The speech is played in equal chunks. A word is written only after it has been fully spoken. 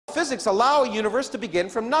Physics allow a universe to begin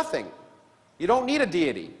from nothing. You don't need a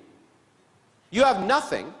deity. You have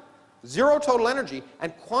nothing, zero total energy,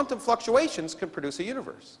 and quantum fluctuations can produce a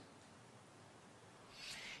universe.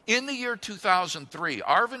 In the year 2003,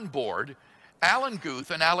 Arvind Borde, Alan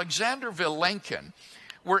Guth, and Alexander Vilenkin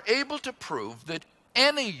were able to prove that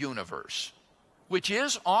any universe, which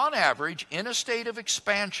is on average in a state of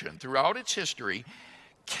expansion throughout its history,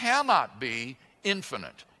 cannot be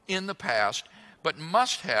infinite in the past, but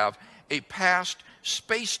must have a past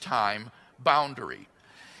space-time boundary.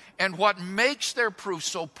 And what makes their proof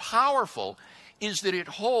so powerful is that it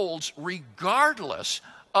holds regardless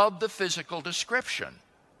of the physical description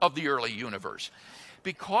of the early universe.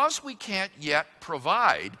 Because we can't yet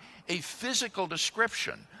provide a physical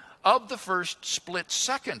description of the first split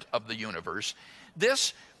second of the universe,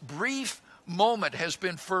 this brief moment has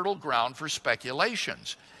been fertile ground for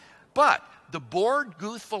speculations. But the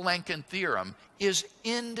Borde-Guth-Vilenkin theorem is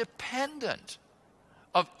independent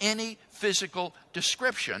of any physical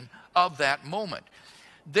description of that moment.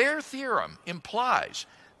 Their theorem implies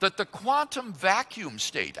that the quantum vacuum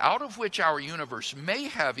state out of which our universe may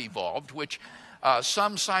have evolved, which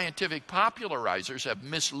some scientific popularizers have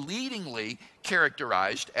misleadingly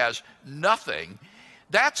characterized as nothing,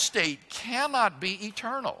 that state cannot be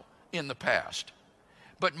eternal in the past,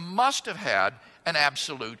 but must have had an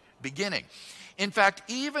absolute beginning. In fact,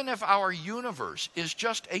 even if our universe is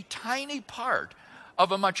just a tiny part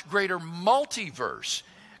of a much greater multiverse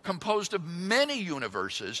composed of many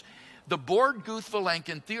universes, the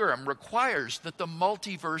Borde-Guth-Vilenkin theorem requires that the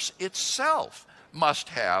multiverse itself must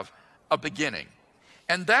have a beginning.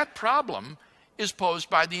 And that problem is posed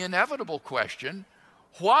by the inevitable question,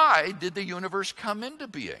 why did the universe come into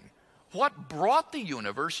being? What brought the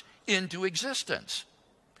universe into existence?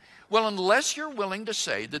 Well, unless you're willing to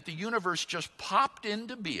say that the universe just popped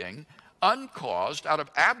into being, uncaused, out of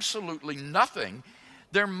absolutely nothing,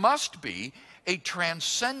 there must be a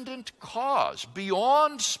transcendent cause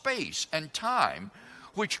beyond space and time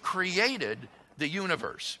which created the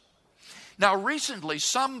universe. Now, recently,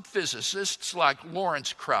 some physicists like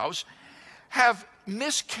Lawrence Krauss have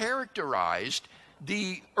mischaracterized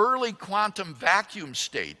the early quantum vacuum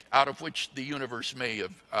state out of which the universe may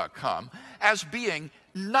have come as being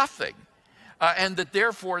nothing, and that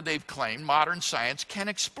therefore they've claimed modern science can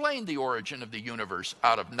explain the origin of the universe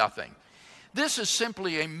out of nothing. This is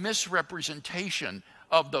simply a misrepresentation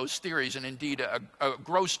of those theories, and indeed a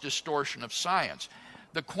gross distortion of science.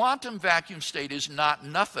 The quantum vacuum state is not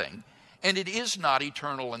nothing, and it is not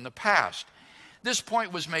eternal in the past. This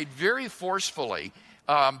point was made very forcefully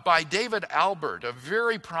by David Albert, a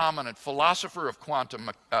very prominent philosopher of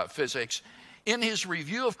quantum physics, in his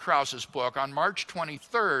review of Krauss's book on March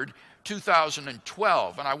 23rd,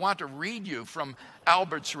 2012. And I want to read you from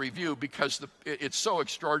Albert's review because it's so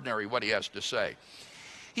extraordinary what he has to say.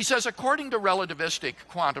 He says, according to relativistic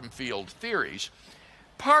quantum field theories,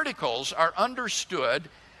 particles are understood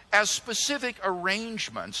as specific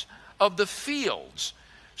arrangements of the fields.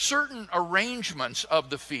 Certain arrangements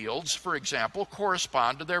of the fields, for example,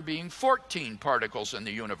 correspond to there being 14 particles in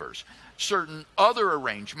the universe. Certain other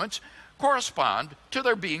arrangements correspond to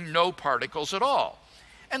there being no particles at all.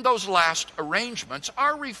 And those last arrangements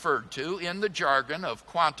are referred to in the jargon of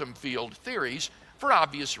quantum field theories, for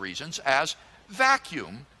obvious reasons, as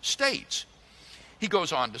vacuum states. He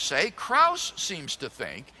goes on to say, Krauss seems to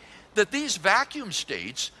think that these vacuum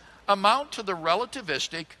states amount to the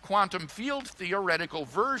relativistic quantum field theoretical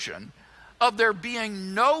version of there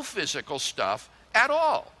being no physical stuff at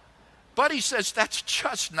all. But he says that's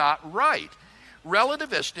just not right.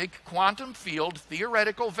 Relativistic quantum field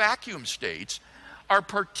theoretical vacuum states are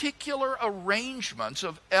particular arrangements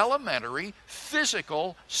of elementary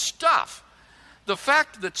physical stuff. The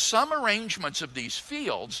fact that some arrangements of these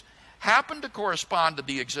fields happen to correspond to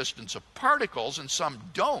the existence of particles and some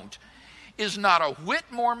don't is not a whit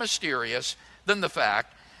more mysterious than the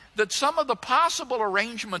fact that some of the possible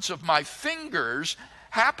arrangements of my fingers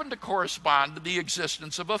happen to correspond to the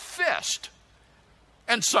existence of a fist,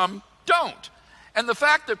 and some don't. And the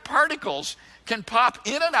fact that particles can pop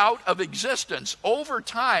in and out of existence over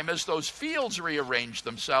time as those fields rearrange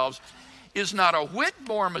themselves is not a whit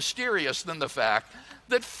more mysterious than the fact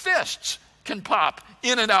that fists can pop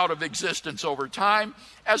in and out of existence over time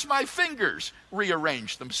as my fingers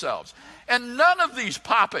rearrange themselves. And none of these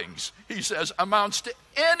poppings, he says, amounts to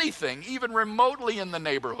anything even remotely in the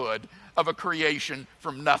neighborhood of a creation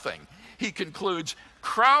from nothing. He concludes,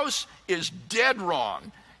 Krauss is dead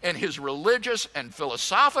wrong, and his religious and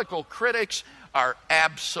philosophical critics are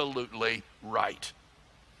absolutely right.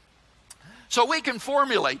 So we can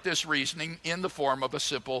formulate this reasoning in the form of a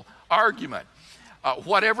simple argument.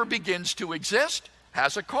 Whatever begins to exist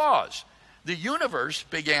has a cause. The universe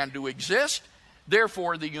began to exist,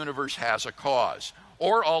 therefore the universe has a cause.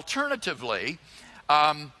 Or alternatively,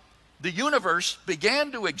 the universe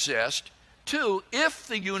began to exist. Two, if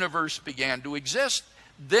the universe began to exist,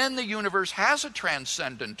 then the universe has a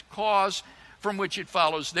transcendent cause from which it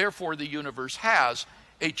follows, therefore the universe has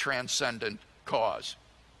a transcendent cause.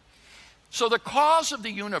 So the cause of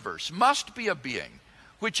the universe must be a being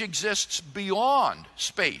which exists beyond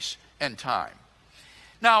space and time.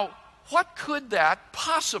 Now, what could that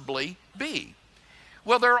possibly be?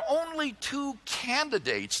 Well, there are only two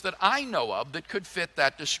candidates that I know of that could fit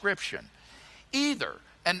that description. Either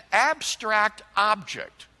an abstract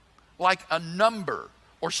object, like a number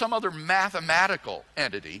or some other mathematical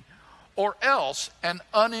entity, or else an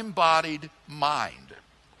unembodied mind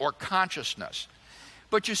or consciousness.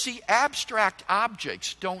 But you see, abstract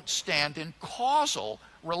objects don't stand in causal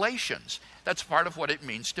relations. That's part of what it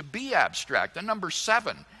means to be abstract. The number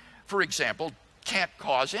 7, for example, can't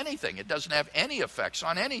cause anything. It doesn't have any effects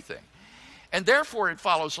on anything. And therefore it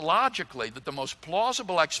follows logically that the most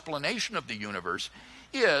plausible explanation of the universe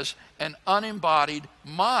is an unembodied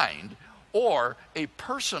mind or a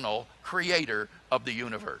personal creator of the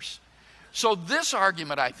universe. So this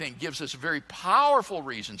argument, I think, gives us very powerful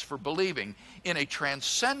reasons for believing in a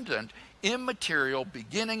transcendent, immaterial,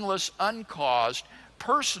 beginningless, uncaused,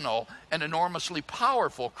 personal, and enormously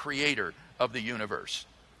powerful creator of the universe.